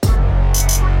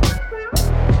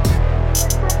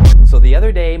The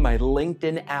other day, my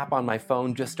LinkedIn app on my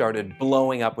phone just started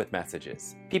blowing up with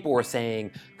messages. People were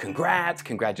saying, congrats,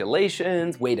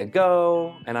 congratulations, way to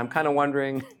go. And I'm kind of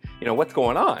wondering, what's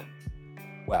going on?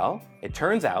 Well, it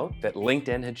turns out that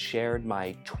LinkedIn had shared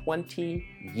my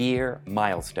 20-year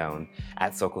milestone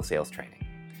at Soko Sales Training.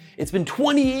 It's been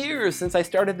 20 years since I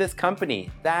started this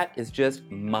company. That is just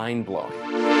mind-blowing.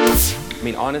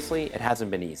 Honestly, it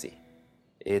hasn't been easy.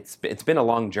 It's been a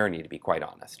long journey, to be quite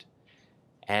honest.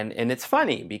 And it's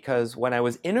funny because when I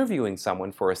was interviewing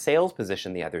someone for a sales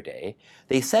position the other day,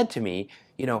 they said to me,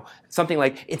 something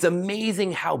like, it's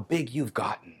amazing how big you've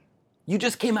gotten. You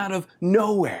just came out of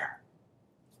nowhere.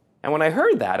 And when I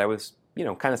heard that, I was,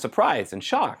 kind of surprised and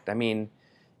shocked.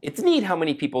 It's neat how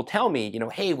many people tell me,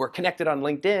 hey, we're connected on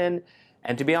LinkedIn.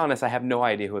 And to be honest, I have no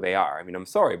idea who they are. I'm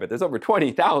sorry, but there's over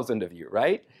 20,000 of you,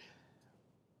 right?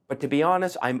 But to be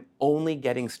honest, I'm only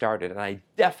getting started, and I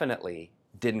definitely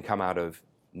didn't come out of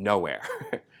nowhere.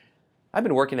 I've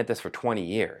been working at this for 20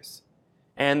 years.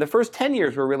 And the first 10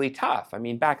 years were really tough.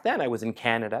 Back then I was in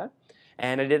Canada,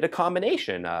 and I did a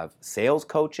combination of sales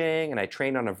coaching, and I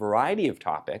trained on a variety of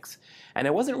topics, and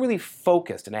I wasn't really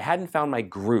focused, and I hadn't found my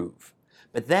groove.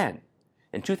 But then,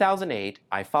 in 2008,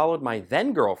 I followed my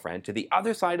then girlfriend to the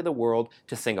other side of the world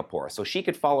to Singapore so she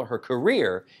could follow her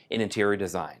career in interior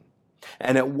design.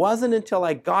 And it wasn't until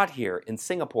I got here in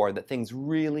Singapore that things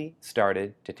really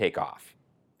started to take off.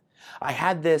 I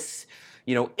had this,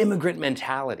 immigrant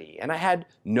mentality, and I had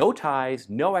no ties,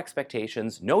 no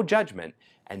expectations, no judgment,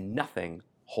 and nothing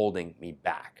holding me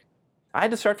back. I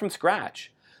had to start from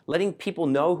scratch, letting people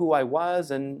know who I was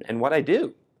and what I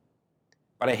do.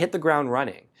 But I hit the ground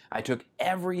running. I took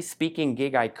every speaking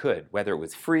gig I could, whether it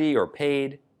was free or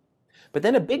paid. But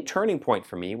then a big turning point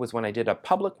for me was when I did a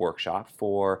public workshop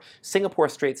for Singapore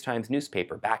Straits Times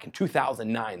newspaper back in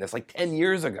 2009. That's like 10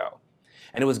 years ago.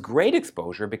 And it was great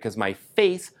exposure because my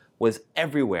face was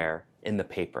everywhere in the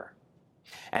paper.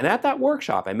 And at that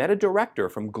workshop, I met a director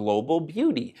from Global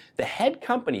Beauty, the head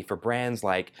company for brands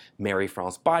like Mary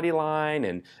France Bodyline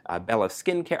and Bella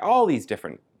Skincare, all these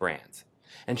different brands.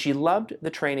 And she loved the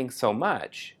training so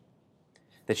much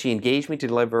that she engaged me to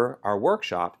deliver our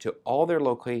workshop to all their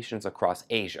locations across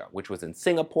Asia, which was in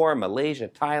Singapore, Malaysia,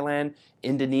 Thailand,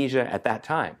 Indonesia at that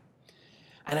time.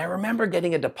 And I remember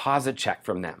getting a deposit check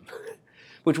from them,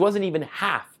 which wasn't even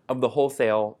half of the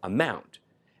wholesale amount.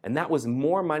 And that was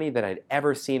more money than I'd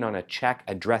ever seen on a check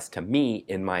addressed to me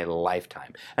in my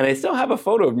lifetime. And I still have a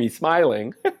photo of me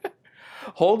smiling,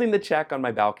 holding the check on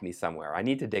my balcony somewhere. I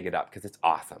need to dig it up because it's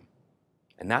awesome.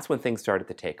 And that's when things started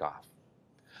to take off.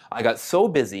 I got so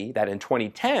busy that in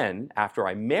 2010, after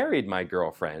I married my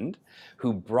girlfriend,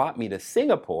 who brought me to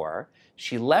Singapore,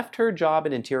 she left her job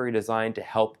in interior design to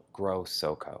help grow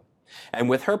Soko. And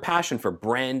with her passion for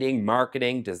branding,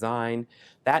 marketing, design,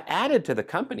 that added to the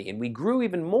company, and we grew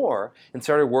even more and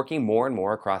started working more and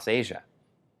more across Asia.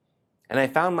 And I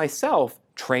found myself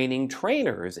training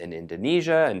trainers in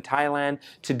Indonesia and Thailand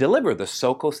to deliver the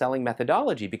Soko selling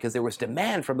methodology because there was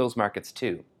demand from those markets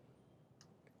too.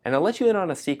 And I'll let you in on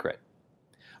a secret.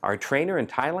 Our trainer in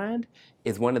Thailand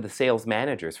is one of the sales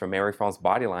managers from Mary France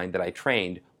Bodyline that I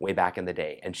trained way back in the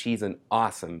day, and she's an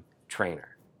awesome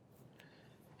trainer.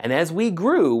 And as we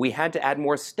grew, we had to add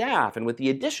more staff, and with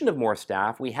the addition of more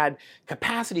staff, we had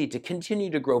capacity to continue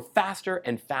to grow faster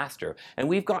and faster, and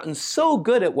we've gotten so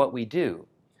good at what we do.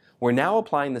 We're now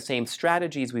applying the same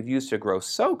strategies we've used to grow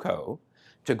Soko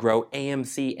to grow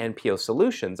AMC NPO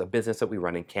Solutions, a business that we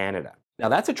run in Canada. Now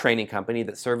that's a training company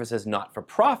that services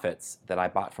not-for-profits that I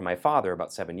bought from my father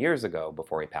about 7 years ago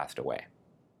before he passed away.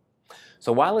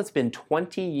 So while it's been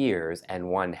 20 years and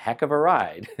one heck of a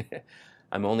ride,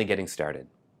 I'm only getting started.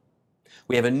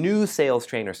 We have a new sales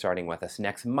trainer starting with us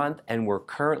next month, and we're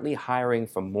currently hiring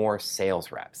for more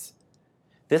sales reps.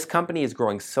 This company is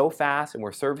growing so fast, and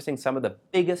we're servicing some of the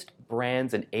biggest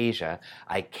brands in Asia.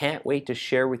 I can't wait to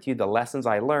share with you the lessons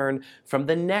I learned from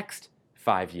the next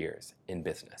 5 years in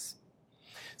business.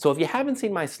 So if you haven't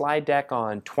seen my slide deck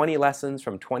on 20 lessons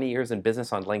from 20 years in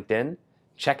business on LinkedIn,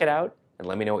 check it out and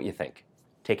let me know what you think.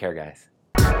 Take care, guys.